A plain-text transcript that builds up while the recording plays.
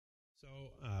So,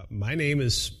 my name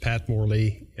is Pat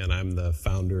Morley, and I'm the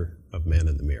founder of Man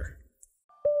in the Mirror.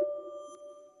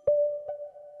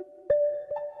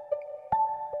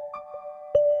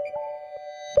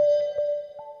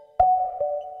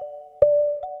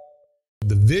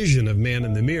 The vision of Man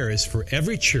in the Mirror is for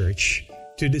every church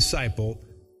to disciple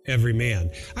every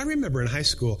man. I remember in high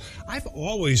school, I've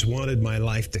always wanted my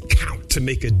life to count, to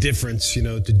make a difference,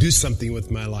 to do something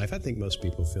with my life. I think most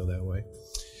people feel that way.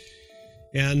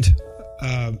 And,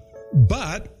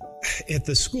 but at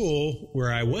the school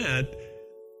where I went,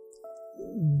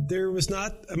 there was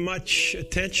not much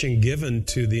attention given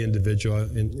to the individual.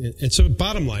 And so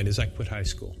bottom line is I quit high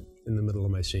school in the middle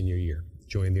of my senior year,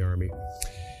 joined the Army.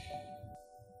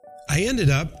 I ended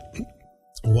up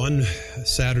one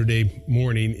Saturday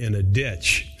morning in a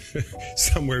ditch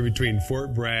somewhere between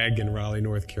Fort Bragg and Raleigh,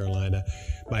 North Carolina.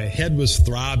 My head was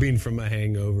throbbing from a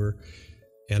hangover,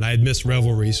 and I had missed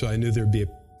revelry, so I knew there'd be a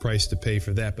price to pay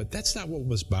for that. But that's not what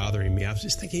was bothering me. I was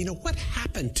just thinking, what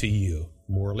happened to you,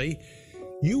 Morley?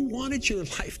 You wanted your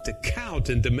life to count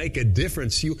and to make a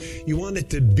difference. You wanted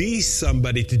to be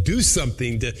somebody, to do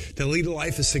something, to lead a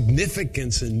life of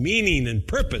significance and meaning and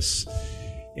purpose.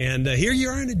 And here you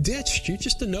are in a ditch. You're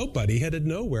just a nobody headed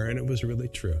nowhere, and it was really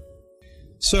true.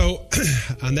 So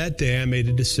on that day, I made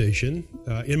a decision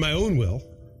in my own will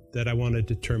that I wanted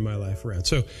to turn my life around.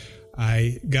 So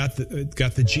I got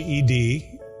the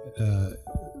GED,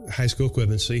 high school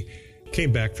equivalency,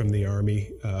 came back from the Army,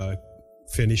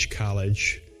 finished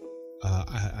college.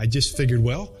 I just figured,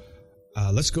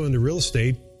 let's go into real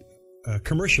estate,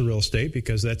 commercial real estate,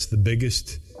 because that's the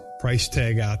biggest price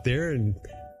tag out there, and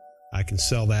I can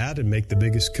sell that and make the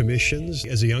biggest commissions.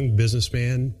 As a young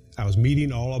businessman, I was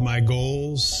meeting all of my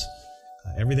goals.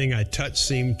 Everything I touched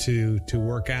seemed to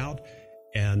work out,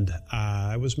 and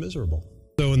I was miserable.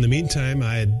 So in the meantime,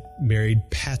 I had married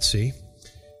Patsy,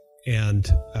 and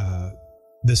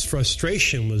this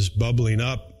frustration was bubbling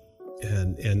up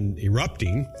and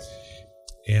erupting,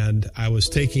 and I was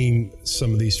taking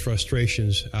some of these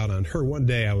frustrations out on her. One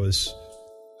day I was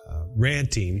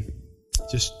ranting.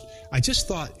 I just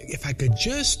thought if I could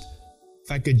just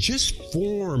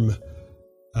form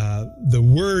the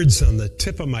words on the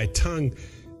tip of my tongue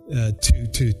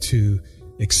to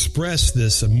express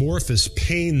this amorphous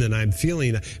pain that I'm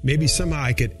feeling, maybe somehow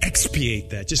I could expiate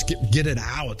that, just get it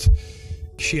out.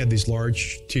 She had these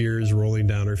large tears rolling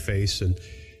down her face, and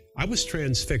I was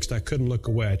transfixed. I couldn't look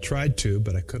away. I tried to,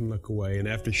 but I couldn't look away. And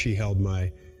after she held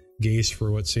my gaze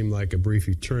for what seemed like a brief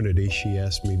eternity, she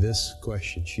asked me this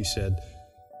question. She said,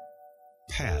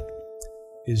 "Pat,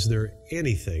 is there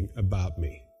anything about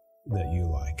me that you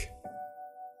like?"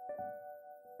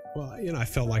 Well, I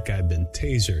felt like I'd been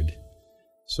tasered.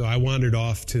 So I wandered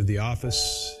off to the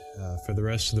office for the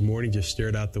rest of the morning, just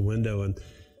stared out the window, and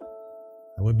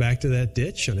I went back to that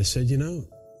ditch, and I said,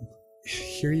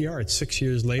 here you are, it's 6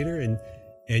 years later,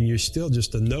 and you're still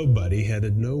just a nobody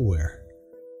headed nowhere.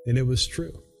 And it was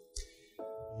true.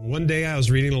 One day I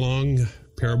was reading along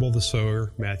Parable of the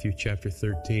Sower, Matthew chapter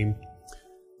 13.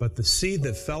 But the seed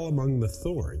that fell among the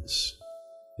thorns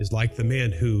is like the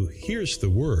man who hears the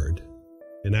word,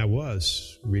 and I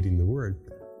was reading the word,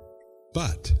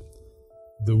 but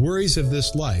the worries of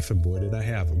this life, and boy did I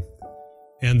have them,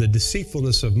 and the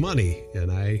deceitfulness of money, and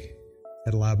I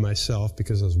had allowed myself,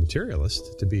 because I was a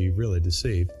materialist, to be really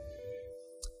deceived.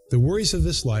 The worries of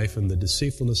this life and the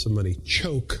deceitfulness of money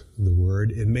choke the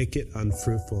word and make it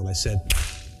unfruitful. And I said,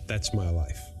 that's my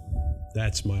life.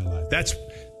 That's my life.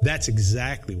 That's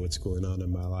exactly what's going on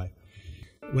in my life.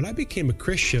 When I became a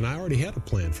Christian, I already had a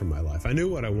plan for my life. I knew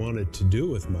what I wanted to do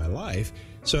with my life.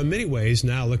 So in many ways,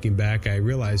 now looking back, I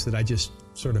realized that I just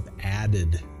sort of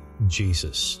added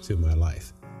Jesus to my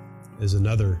life as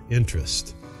another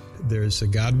interest. There's a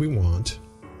God we want,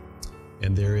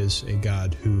 and there is a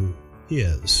God who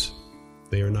is.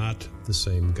 They are not the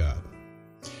same God.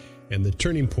 And the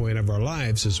turning point of our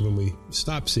lives is when we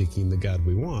stop seeking the God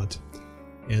we want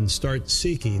and start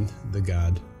seeking the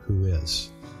God who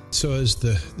is. So as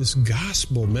this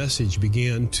gospel message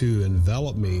began to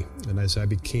envelop me, and as I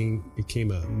became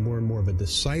more and more of a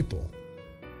disciple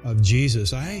of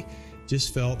Jesus, I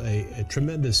just felt a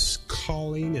tremendous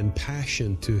calling and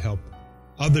passion to help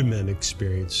other men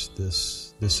experience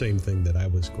the same thing that I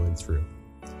was going through.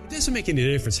 It doesn't make any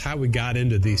difference how we got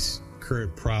into these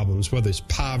current problems, whether it's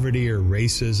poverty or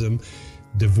racism,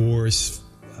 divorce,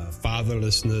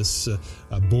 fatherlessness,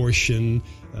 abortion,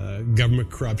 government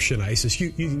corruption, ISIS,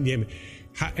 you name it.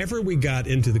 However we got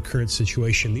into the current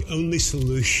situation, the only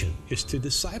solution is to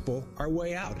disciple our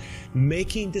way out.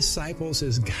 Making disciples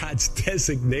is God's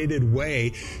designated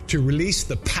way to release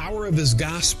the power of His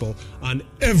gospel on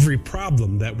every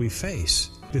problem that we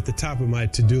face. At the top of my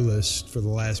to-do list for the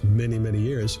last many, many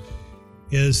years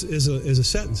is a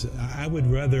sentence. I would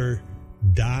rather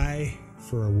die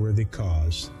for a worthy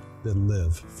cause than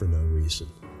live for no reason.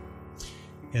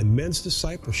 And men's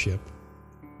discipleship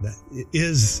that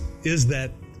is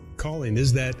that calling,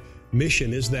 is that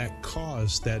mission, is that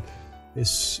cause that is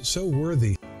so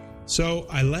worthy. So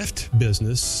I left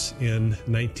business in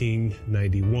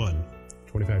 1991,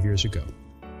 25 years ago,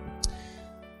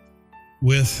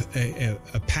 with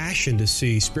a passion to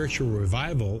see spiritual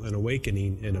revival and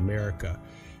awakening in America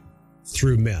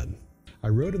through men. I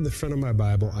wrote in the front of my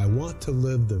Bible, I want to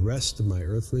live the rest of my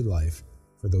earthly life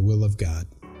for the will of God,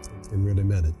 and really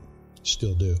meant it.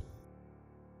 Still do.